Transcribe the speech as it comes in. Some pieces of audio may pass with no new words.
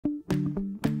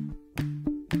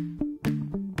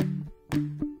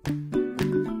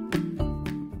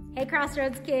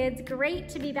Crossroads kids. Great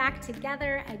to be back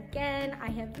together again. I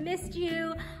have missed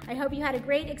you. I hope you had a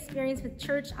great experience with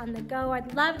church on the go.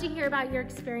 I'd love to hear about your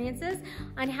experiences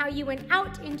on how you went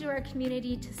out into our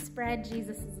community to spread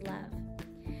Jesus' love.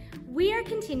 We are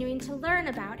continuing to learn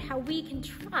about how we can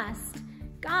trust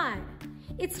God.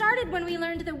 It started when we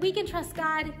learned that we can trust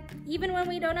God even when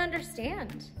we don't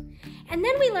understand. And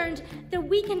then we learned that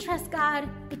we can trust God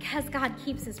because God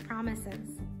keeps his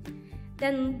promises.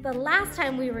 Then the last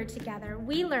time we were together,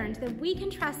 we learned that we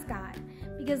can trust God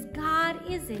because God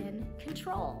is in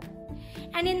control.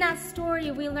 And in that story,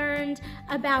 we learned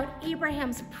about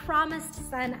Abraham's promised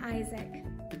son, Isaac.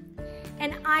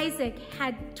 And Isaac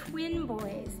had twin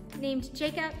boys named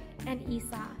Jacob and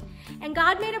Esau. And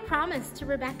God made a promise to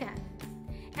Rebekah.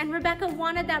 And Rebekah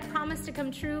wanted that promise to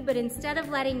come true, but instead of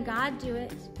letting God do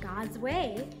it God's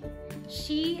way,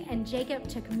 she and Jacob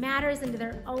took matters into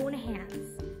their own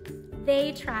hands.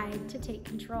 They tried to take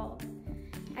control.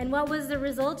 And what was the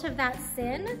result of that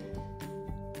sin?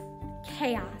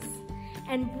 Chaos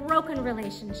and broken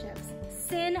relationships.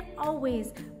 Sin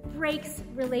always breaks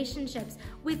relationships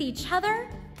with each other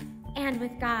and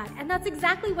with God. And that's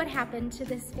exactly what happened to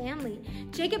this family.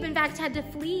 Jacob, in fact, had to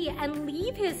flee and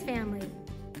leave his family.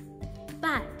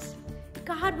 But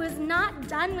God was not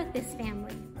done with this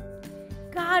family.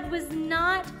 God was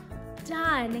not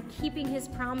done keeping his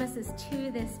promises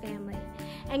to this family.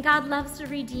 And God loves to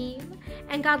redeem,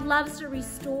 and God loves to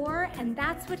restore, and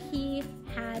that's what he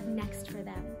had next for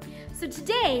them. So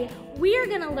today, we are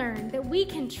gonna learn that we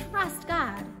can trust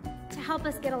God to help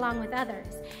us get along with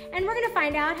others. And we're gonna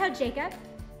find out how Jacob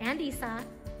and Esau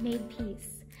made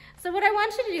peace. So what I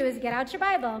want you to do is get out your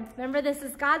Bible. Remember, this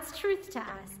is God's truth to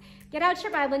us. Get out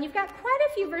your Bible, and you've got quite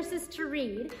a few verses to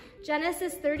read.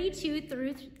 Genesis 32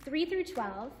 through 3 through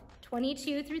 12,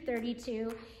 22 through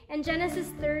 32, and Genesis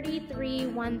 33,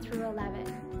 1 through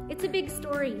 11. It's a big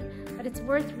story, but it's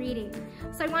worth reading.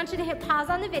 So I want you to hit pause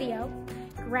on the video,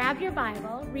 grab your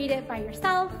Bible, read it by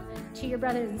yourself, to your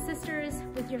brothers and sisters,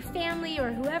 with your family,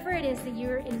 or whoever it is that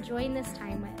you're enjoying this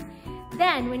time with.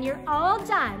 Then, when you're all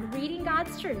done reading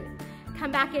God's truth,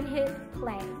 come back and hit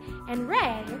play. And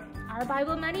Ray, our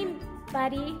Bible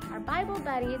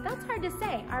buddy, that's hard to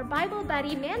say. Our Bible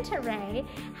buddy, Manta Ray,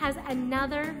 has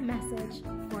another message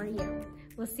for you.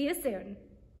 We'll see you soon.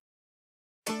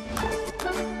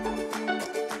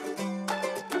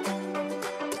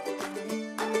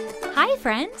 Hi,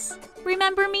 friends.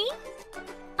 Remember me?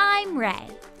 I'm Ray,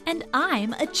 and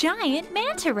I'm a giant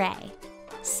manta ray.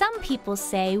 Some people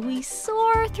say we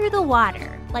soar through the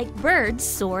water like birds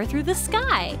soar through the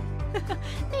sky.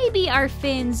 Maybe our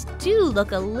fins do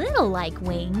look a little like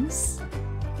wings.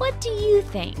 What do you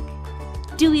think?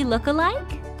 Do we look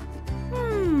alike?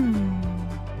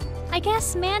 I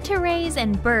guess manta rays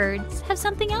and birds have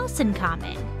something else in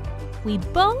common. We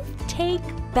both take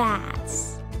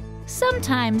baths.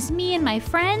 Sometimes me and my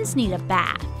friends need a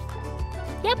bath.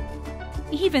 Yep,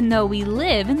 even though we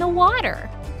live in the water.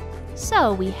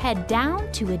 So we head down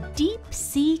to a deep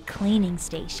sea cleaning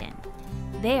station.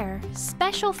 There,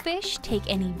 special fish take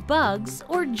any bugs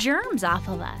or germs off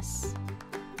of us.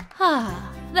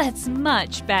 That's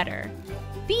much better.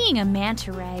 Being a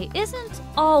manta ray isn't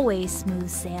always smooth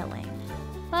sailing,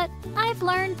 but I've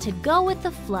learned to go with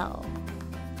the flow.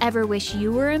 Ever wish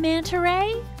you were a manta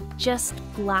ray, just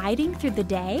gliding through the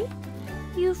day?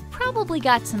 You've probably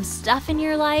got some stuff in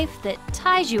your life that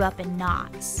ties you up in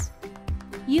knots.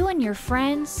 You and your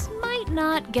friends might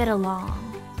not get along.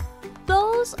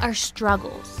 Those are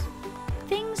struggles,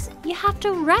 things you have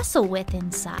to wrestle with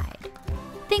inside,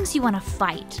 things you want to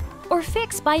fight or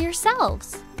fix by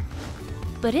yourselves.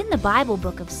 But in the Bible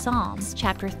book of Psalms,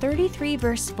 chapter 33,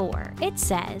 verse 4, it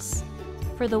says,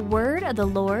 "For the word of the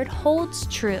Lord holds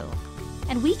true,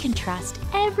 and we can trust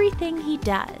everything he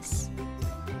does."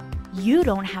 You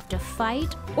don't have to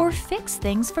fight or fix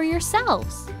things for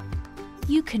yourselves.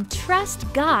 You can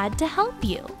trust God to help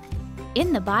you.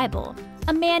 In the Bible,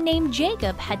 a man named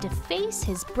Jacob had to face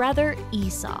his brother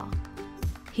Esau.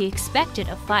 He expected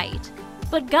a fight,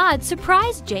 but God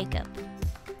surprised Jacob.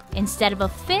 Instead of a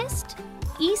fist,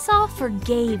 Esau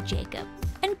forgave Jacob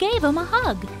and gave him a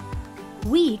hug.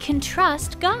 We can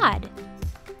trust God.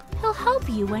 He'll help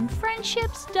you when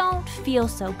friendships don't feel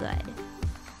so good.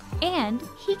 And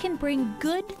he can bring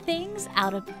good things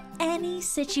out of any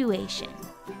situation.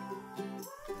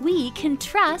 We can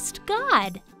trust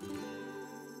God.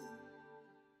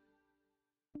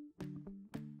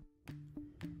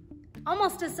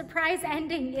 Almost a surprise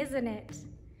ending, isn't it?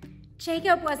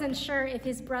 Jacob wasn't sure if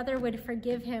his brother would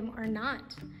forgive him or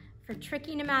not for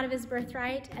tricking him out of his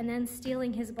birthright and then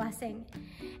stealing his blessing.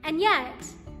 And yet,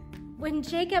 When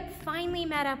Jacob finally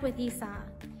met up with Esau,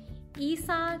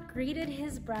 Esau greeted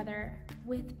his brother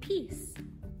with peace.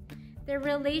 Their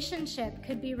relationship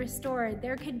could be restored.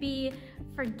 There could be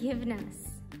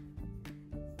forgiveness.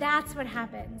 That's what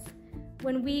happens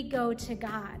when we go to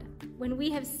God. When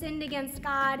we have sinned against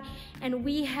God and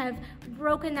we have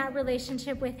broken that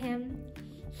relationship with Him,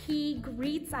 He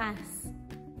greets us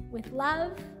with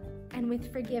love and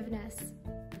with forgiveness.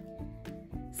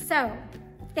 So,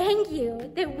 thank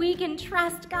you that we can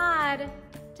trust God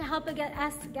to help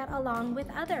us get along with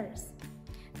others.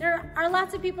 There are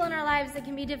lots of people in our lives that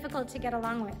can be difficult to get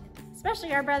along with,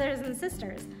 especially our brothers and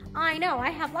sisters. I know, I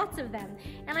have lots of them,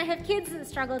 and I have kids that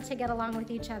struggle to get along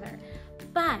with each other.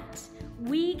 But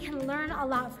we can learn a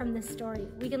lot from this story.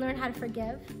 We can learn how to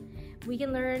forgive, we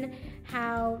can learn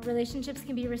how relationships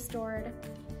can be restored,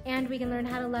 and we can learn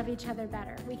how to love each other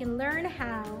better. We can learn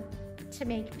how to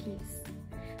make peace.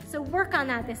 So work on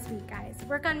that this week, guys.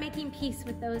 Work on making peace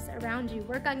with those around you.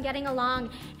 Work on getting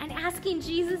along and asking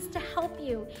Jesus to help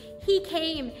you. He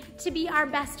came to be our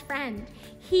best friend.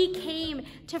 He came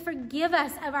to forgive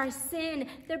us of our sin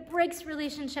that breaks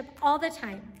relationship all the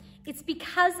time. It's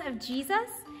because of Jesus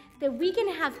that we can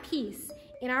have peace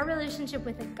in our relationship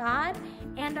with God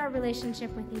and our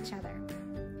relationship with each other.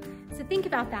 So think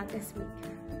about that this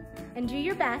week and do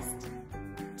your best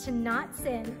to not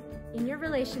sin in your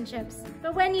relationships,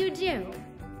 but when you do,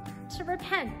 to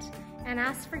repent and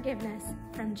ask forgiveness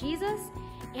from Jesus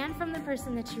and from the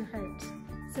person that you hurt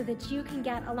so that you can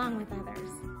get along with others.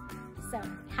 So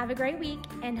have a great week,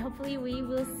 and hopefully we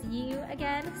will see you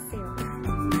again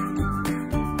soon.